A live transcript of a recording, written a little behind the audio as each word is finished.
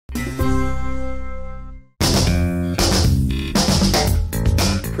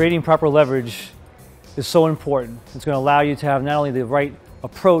Creating proper leverage is so important. It's going to allow you to have not only the right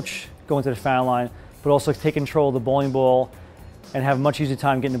approach going to the foul line, but also take control of the bowling ball and have a much easier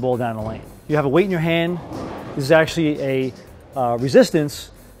time getting the ball down the lane. You have a weight in your hand. This is actually a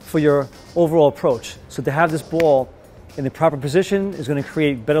resistance for your overall approach. So to have this ball in the proper position is going to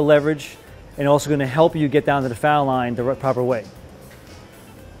create better leverage and also going to help you get down to the foul line the proper way.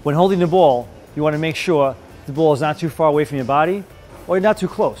 When holding the ball, you want to make sure the ball is not too far away from your body or not too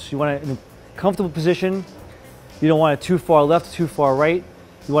close. You want it in a comfortable position. You don't want it too far left or too far right.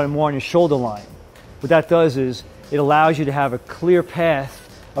 You want it more on your shoulder line. What that does is it allows you to have a clear path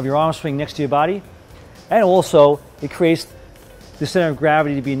of your arm swing next to your body, and also it creates the center of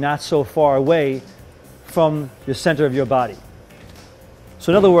gravity to be not so far away from the center of your body.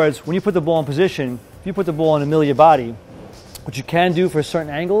 So in other words, when you put the ball in position, if you put the ball in the middle of your body, which you can do for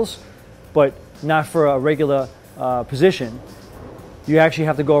certain angles, but not for a regular position, you actually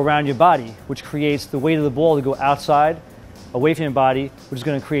have to go around your body, which creates the weight of the ball to go outside, away from your body, which is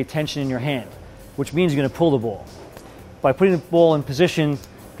going to create tension in your hand, which means you're going to pull the ball. By putting the ball in position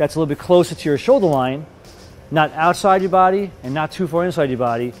that's a little bit closer to your shoulder line, not outside your body and not too far inside your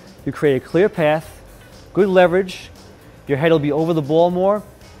body, you create a clear path, good leverage, your head will be over the ball more,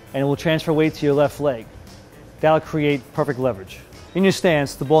 and it will transfer weight to your left leg. That'll create perfect leverage. In your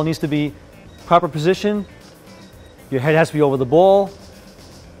stance, the ball needs to be proper position, your head has to be over the ball,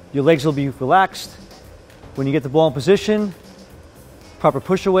 your legs will be relaxed. When you get the ball in position, proper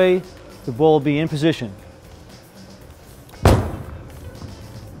push away, the ball will be in position.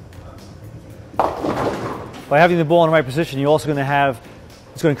 By having the ball in the right position, you're also going to have,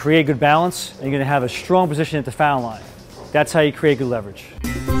 it's going to create good balance, and you're going to have a strong position at the foul line. That's how you create good leverage.